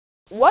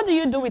what do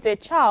you do with a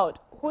child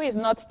who is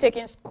not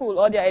taking school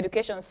or their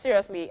education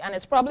seriously and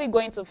is probably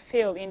going to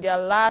fail in their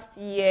last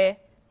year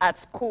at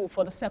school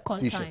for the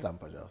second time?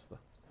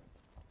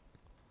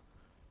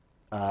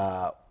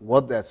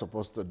 What they're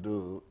supposed to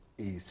do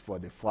is for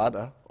the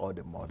father or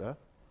the mother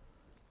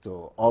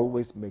to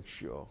always make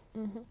sure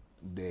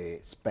they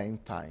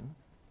spend time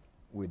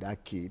with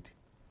that kid,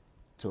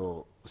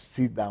 to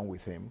sit down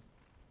with him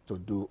to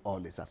do all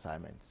his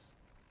assignments.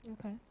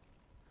 Okay.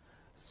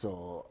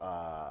 So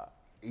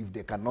if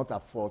they cannot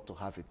afford to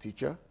have a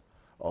teacher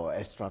or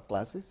extra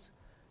classes,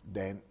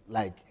 then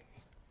I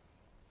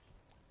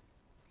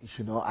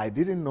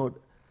didn't know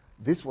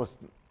this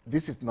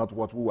is not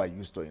what we were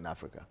used to in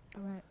Africa.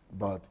 Right.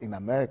 But in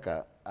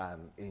America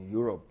and in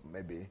Europe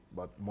maybe,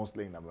 but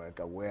mostly in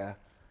America, where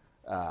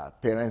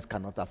parents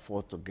cannot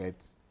afford to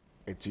get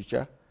a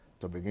teacher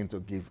to begin to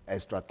give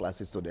extra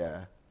classes to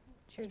their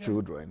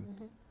children.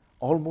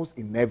 Almost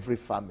in every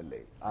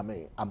family, I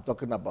mean, I'm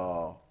talking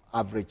about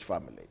average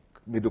family,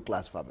 middle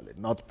class family,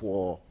 not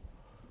poor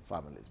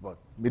families, but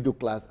middle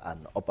class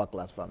and upper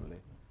class family,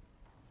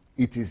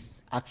 it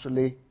is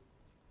actually,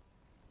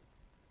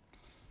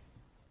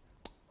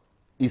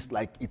 it's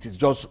like it is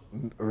just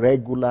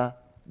regular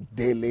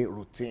daily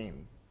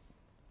routine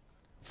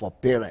for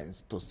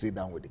parents to sit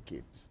down with the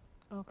kids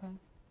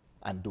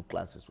and do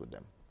classes with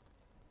them,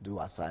 do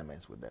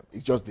assignments with them.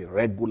 It's just the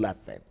regular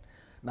thing.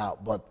 Now,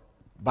 but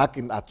back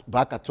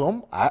at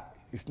home,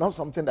 it's not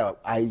something that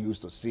I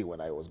used to see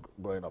when I was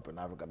growing up in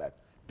Africa, that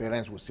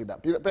parents would sit down.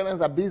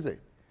 Parents are busy.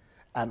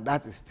 And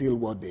that is still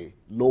what the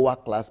lower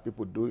class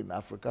people do in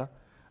Africa,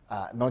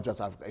 not just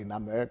Africa, in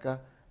America,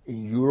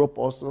 in Europe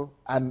also.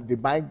 And the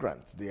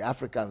migrants, the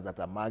Africans that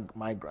are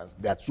migrants,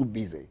 they are too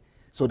busy.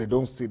 So they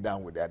don't sit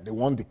down with that. They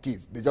want the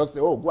kids. They just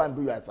say, oh, go and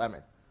do your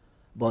assignment.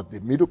 But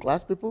the middle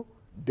class people,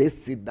 they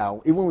sit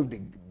down, even if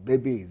the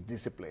baby is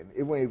disciplined,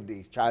 even if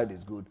the child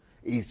is good,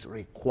 it's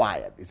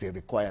required. It's a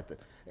required thing.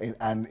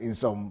 And in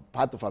some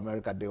part of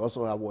America, they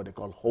also have what they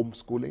call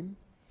homeschooling.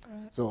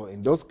 Right. So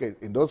in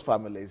those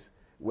families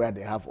where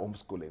they have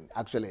homeschooling,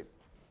 actually,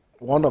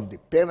 one of the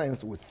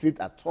parents will sit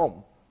at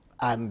home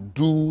and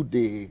do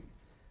the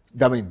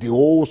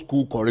whole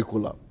school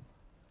curriculum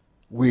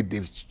with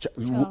the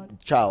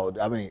child.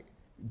 I mean,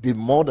 the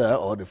mother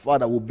or the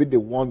father will be the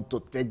one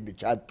to take the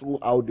child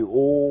throughout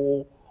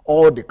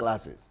all the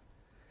classes.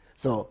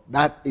 So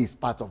that is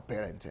part of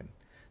parenting.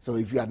 So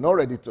if you are not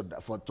ready to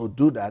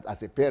do that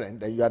as a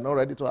parent, then you are not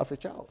ready to have a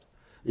child.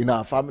 In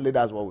our family,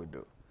 that's what we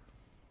do.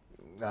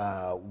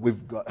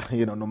 We've got,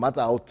 no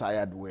matter how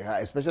tired we are,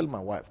 especially my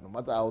wife, no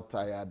matter how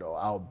tired or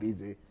how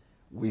busy,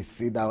 we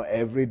sit down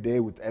every day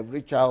with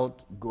every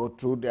child, go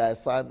through their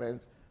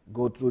assignments,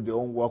 go through their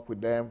homework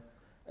with them,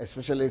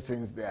 especially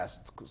since they are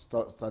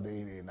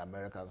studying in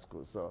American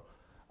schools. So,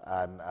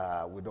 and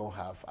we don't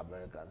have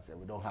Americans here,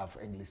 we don't have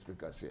English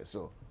speakers here,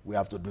 so we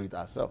have to do it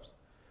ourselves.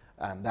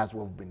 And that's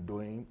what we've been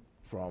doing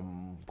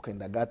from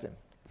kindergarten.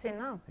 Till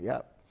now?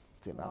 Yeah,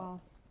 till now.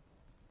 Wow.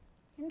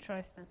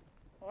 Interesting.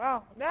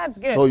 Wow, that's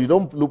good. So you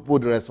don't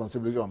put the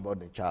responsibility on board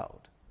the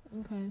child.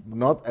 Okay.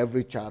 Not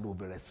every child will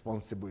be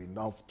responsible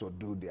enough to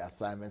do the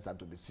assignments and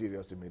to be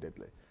serious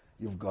immediately.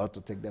 You've got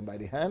to take them by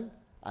the hand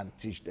and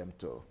teach them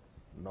to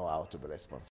know how to be responsible.